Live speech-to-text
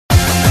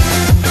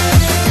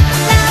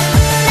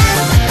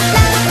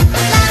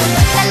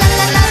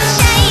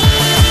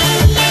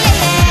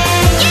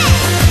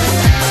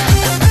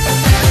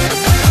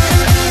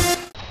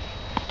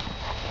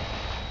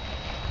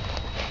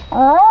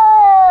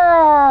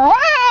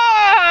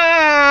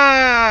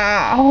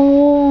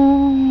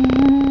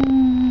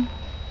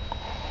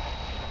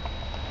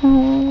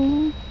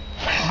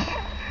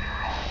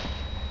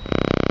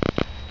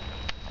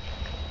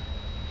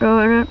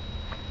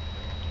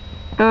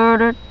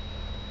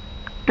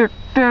Hello.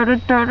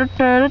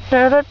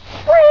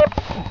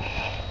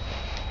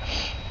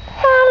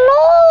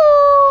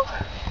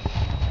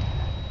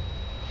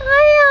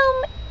 I am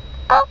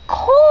a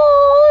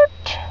coat.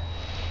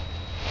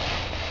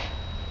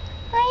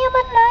 I am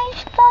a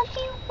nice,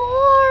 fuzzy,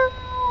 warm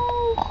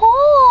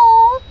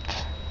coat.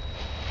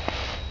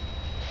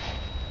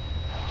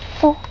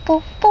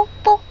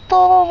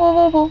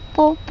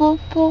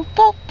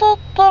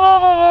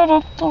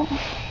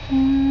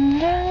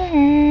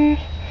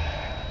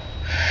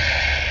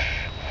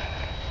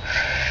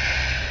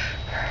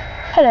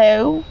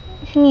 Hello.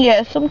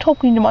 Yes, I'm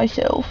talking to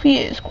myself.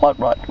 Yes, quite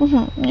right.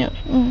 Yes.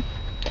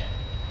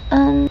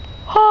 I'm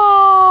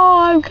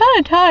kind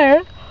of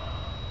tired,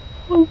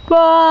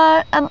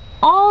 but I'm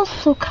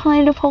also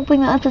kind of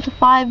hoping that it's a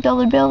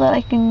 $5 bill that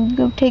I can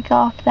go take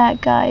off that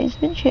guy's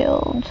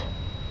windshield.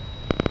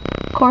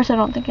 Of course, I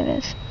don't think it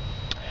is.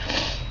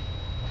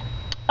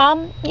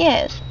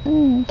 Yes.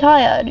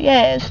 Tired.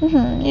 Yes.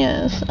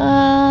 Yes.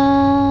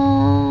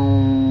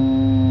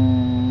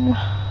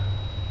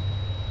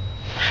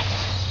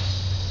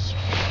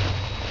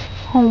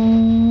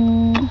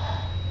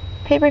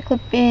 Paperclip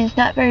is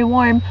not very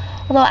warm,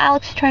 although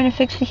Alex is trying to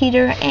fix the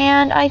heater,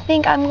 and I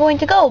think I'm going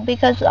to go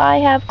because I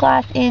have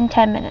class in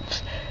 10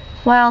 minutes.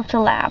 Well, it's a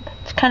lab.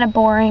 It's kind of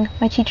boring.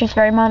 My teacher's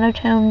very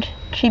monotoned.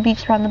 She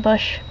beats around the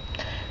bush.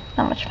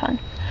 Not much fun.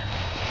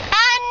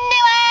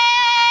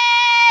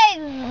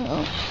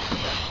 Anyways,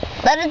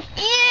 that is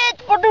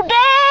it for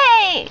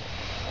today.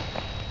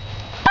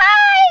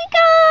 Bye,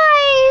 guys.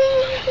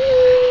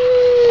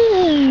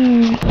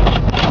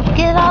 Look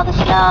at all the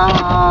snow.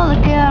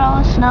 Look at all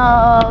the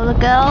snow.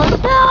 Look at all the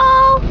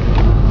snow.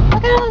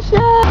 Look at all the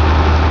snow.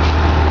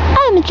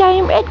 I'm a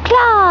giant red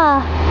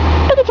claw.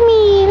 Look at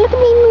me. Look at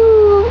me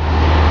move.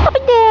 Up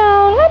and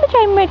down. I'm a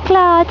giant red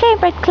claw.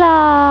 Giant red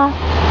claw.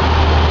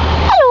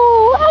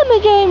 Hello. I'm a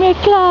giant red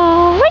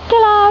claw. Red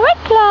claw. Red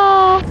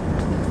claw.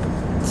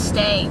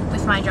 Stay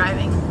with my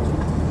driving.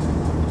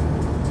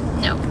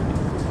 No.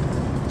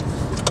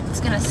 It's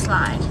gonna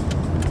slide.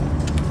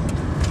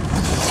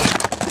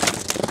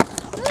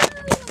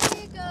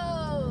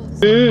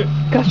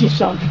 Got you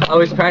some. I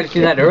was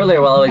practicing that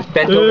earlier while I was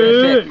bent over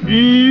the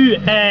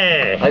stick.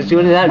 I was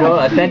doing that.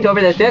 I bent over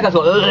the stick. I was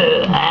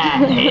going.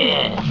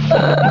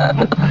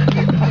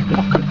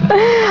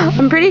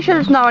 I'm pretty sure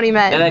that's not what he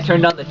meant. Then I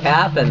turned on the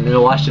tap and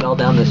then washed it all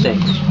down the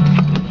sink.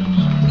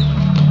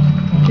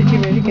 Did you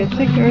really get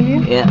sick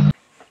earlier? Yeah.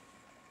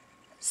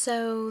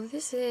 So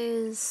this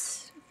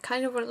is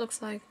kind of what it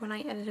looks like when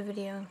I edit a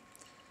video.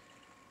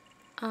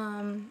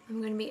 I'm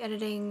going to be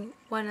editing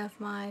one of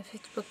my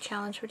 50 book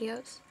challenge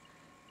videos.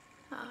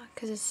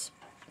 Because it's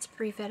a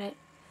brief edit,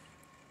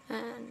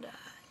 and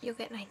you'll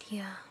get an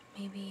idea,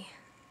 maybe.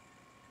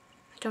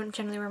 I don't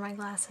generally wear my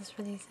glasses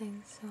for these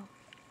things, so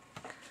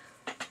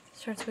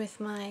starts with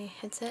my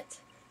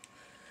headset,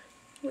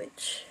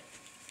 which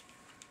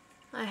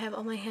I have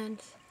all my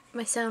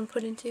sound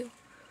put into.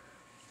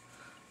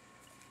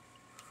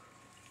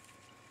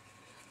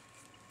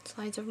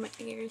 Slides over my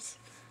ears.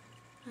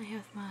 I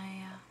have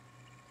my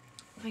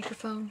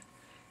microphone,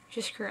 which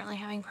is currently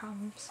having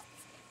problems.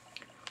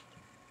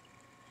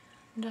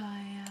 And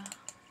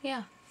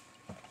yeah.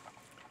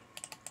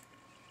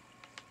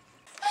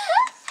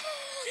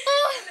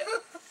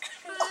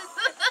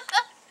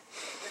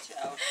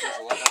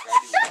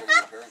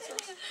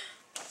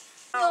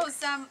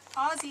 Those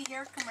Aussie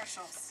hair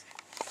commercials.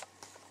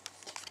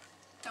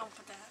 Don't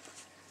put that.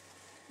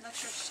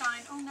 Let your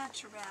shine au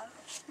naturel.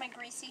 My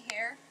greasy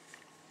hair.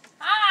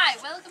 Hi,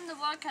 welcome to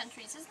Vlog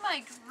Country. This is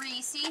my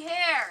greasy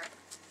hair.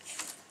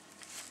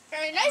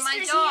 Very nice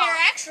greasy dog. hair,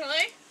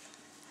 actually.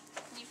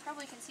 You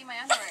probably can see my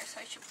underwear,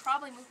 so I should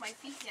probably move my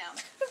feet down.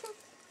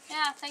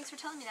 Yeah, thanks for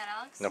telling me that,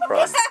 Alex. No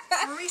problem.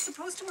 Were we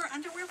supposed to wear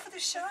underwear for the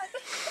shot?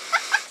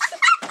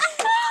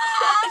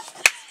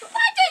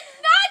 That did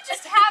not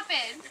just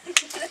happen!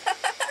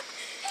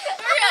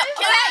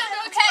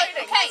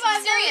 Okay,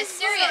 serious.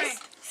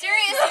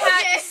 Serious, Pat,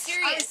 I was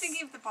serious.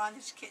 thinking of the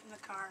bondage kit in the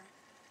car.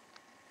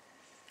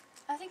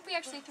 I think we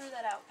actually threw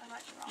that out. I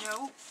might be wrong.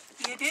 No,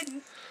 you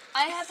didn't.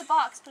 I have the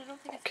box, but I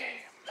don't think it's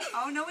there.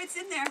 Oh no, it's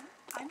in there.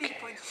 I made a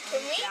point to show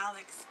it to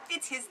Alex.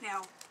 It's his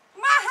now.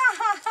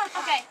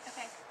 Okay.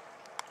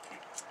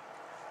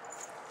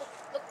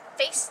 Look,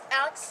 face,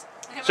 Alex.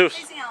 Zeus.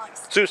 Facing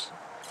Alex. Zeus.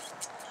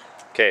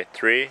 Okay,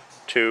 3,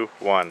 2,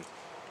 1.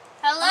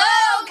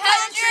 Hello,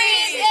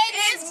 countries!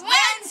 It's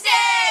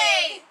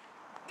Wednesday!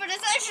 But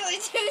it's actually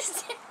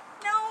Tuesday.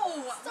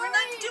 No, we're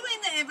not doing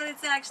that, but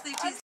it's actually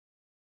Tuesday.